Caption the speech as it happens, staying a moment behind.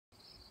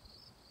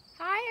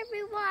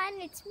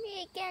everyone, it's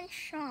me again,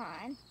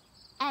 Sean,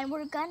 and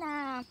we're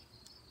gonna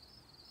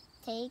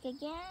take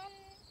again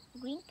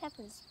green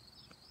peppers.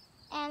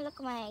 And look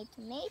at my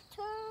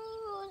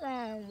tomatoes,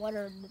 and what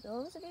are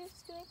those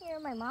leaves doing here?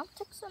 My mom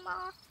took some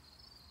off.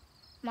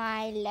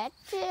 My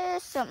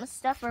lettuce, some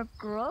stuff are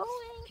growing.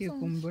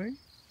 Cucumber.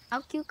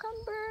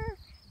 Cucumber.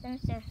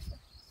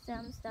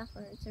 Some stuff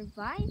are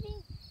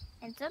surviving,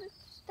 and some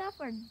stuff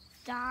are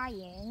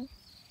dying.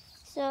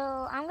 So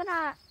I'm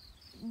gonna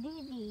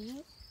do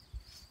these.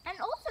 And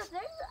also,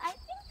 I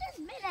think there's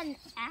been an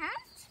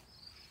ant.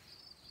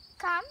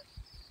 Come.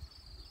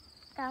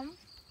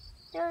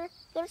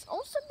 There's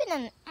also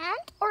been an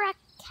ant or a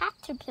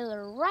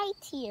caterpillar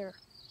right here.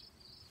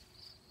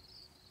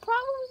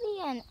 Probably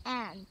an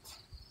ant.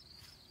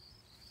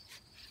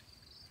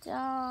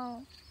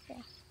 So,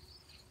 yeah.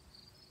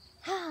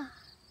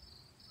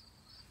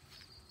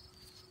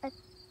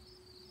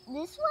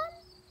 This one?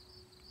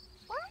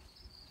 What?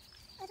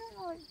 I don't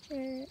know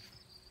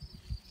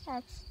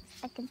what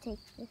I can take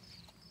this.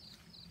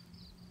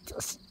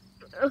 This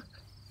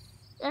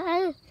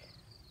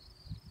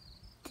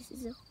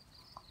is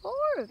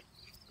hard.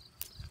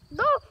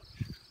 No!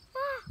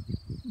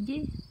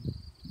 Yeah.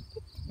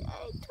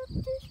 I took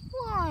this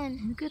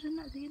one.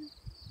 Sige.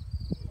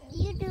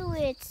 You do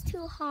it. It's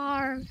too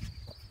hard.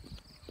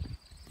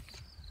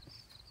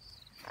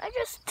 I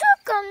just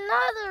took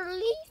another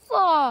leaf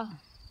off.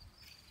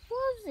 What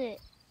was it?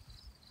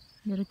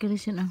 Gara-gara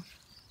siya na.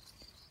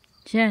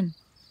 Siyan.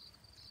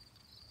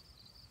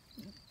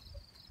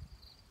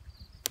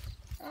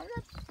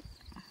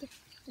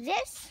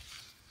 This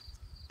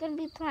gonna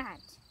be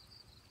plant.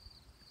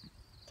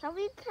 Can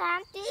we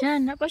plant this?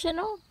 Siyan, napa siya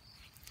no?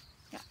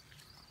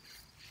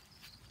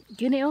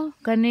 Gini oh,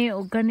 gani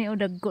o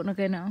dagko na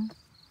kayo na oh.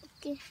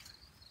 Okay.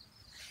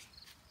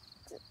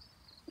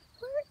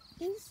 Where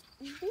is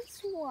this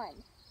one?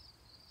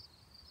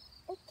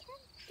 I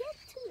can't get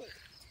to it.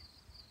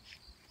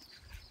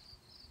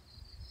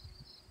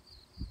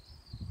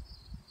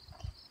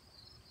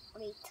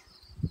 Wait.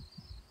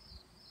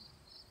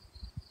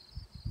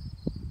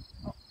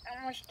 Oh,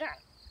 almost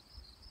done.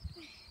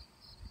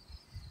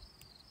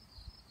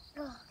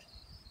 Okay.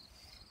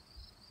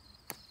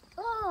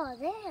 Oh,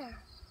 there.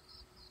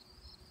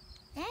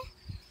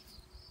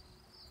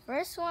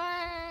 First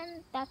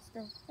one, that's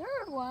the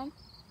third one.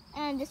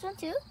 And this one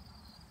too?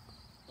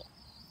 Yeah.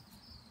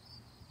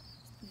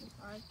 It's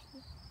hard to.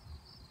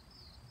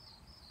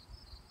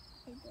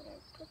 I better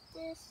put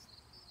this.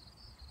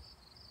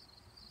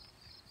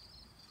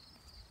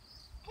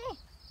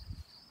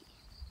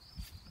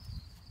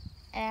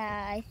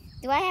 Hey.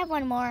 Do I have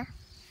one more?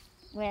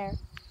 Where?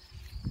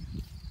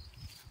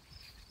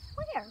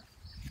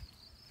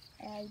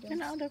 I don't. Yan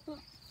na ko.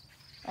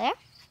 Where?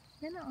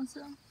 Yan na also.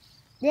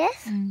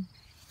 This? Mm.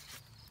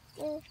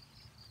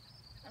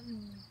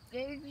 I'm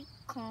very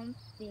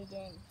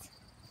confident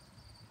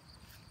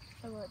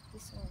about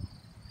this one.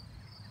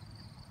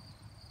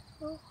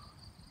 Oh,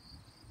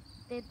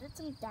 they did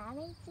some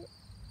damage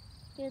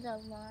to the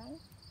line.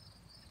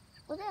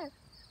 Oh, there.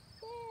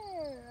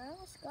 I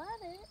almost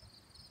got it.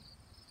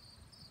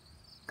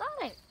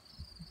 Got it.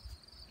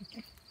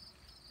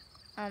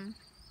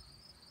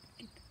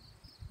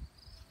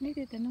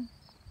 Dito na.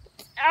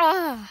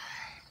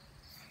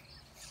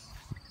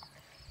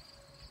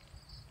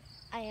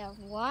 I have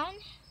 1,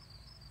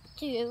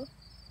 2,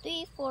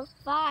 3, 4,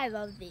 5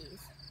 of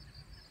these.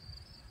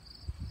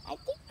 I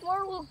think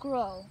more will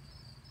grow.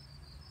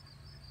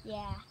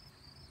 Yeah.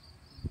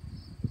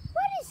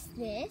 What is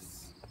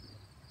this?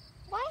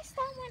 Why is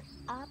that one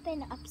up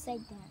and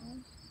upside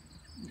down?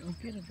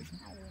 Okay na ba?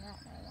 I do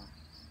not know that.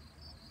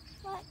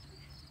 But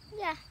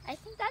yeah, I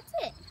think that's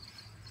it.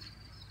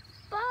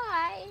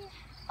 Bye.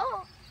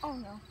 Oh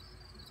no.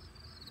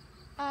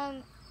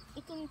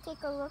 You can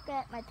take a look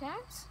at my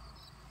plants.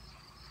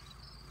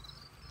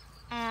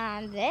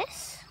 And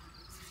this.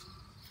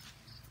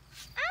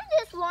 And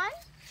this one.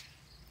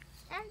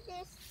 And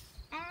this.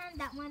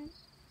 And that one.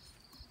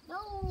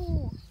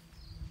 No.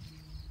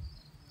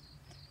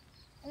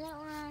 And that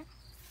one.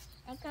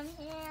 And come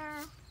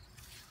here.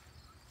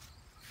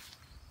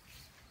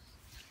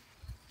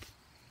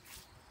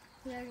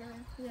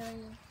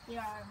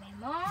 Here are my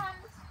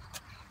moms.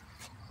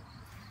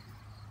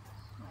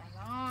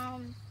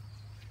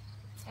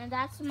 And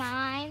that's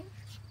mine.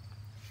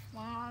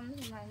 My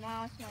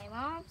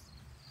mom's.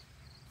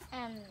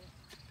 And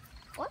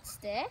what's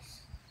this?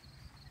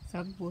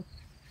 Sagbot.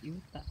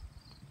 Yuta.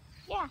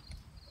 Yeah.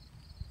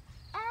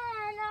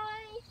 And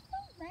I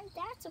think my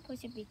dad's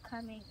supposed to be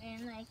coming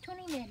in like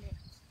 20 minutes.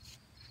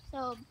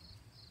 So,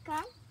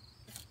 come.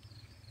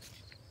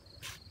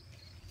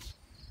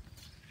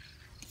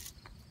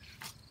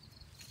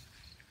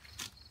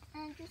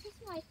 And this is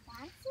my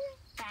fancy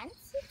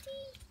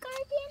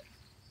garden.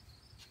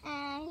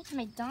 And here's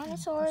my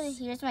dinosaur.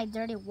 Here's my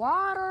dirty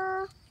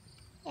water.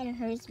 And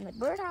here's my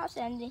birdhouse.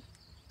 And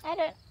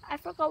I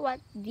forgot what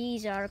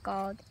these are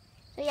called.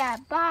 So yeah,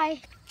 bye.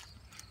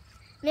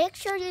 Make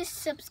sure you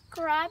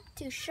subscribe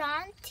to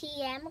Sean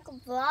TM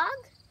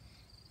Vlog.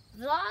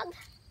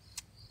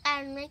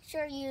 And make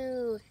sure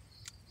you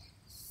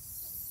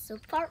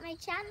support my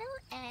channel,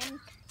 and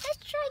let's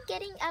try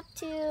getting up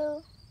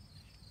to,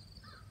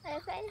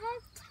 if I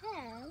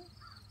have 20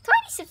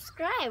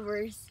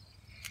 subscribers.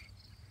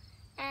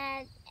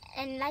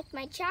 And like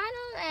my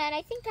channel, and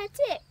I think that's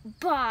it.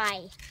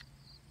 Bye.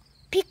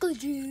 Pickle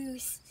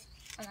juice.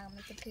 I'm gonna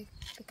make a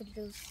pickle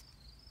juice.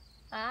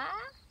 Bye.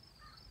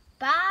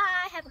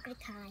 Have a good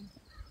time.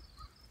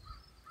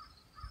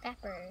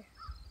 Pepper.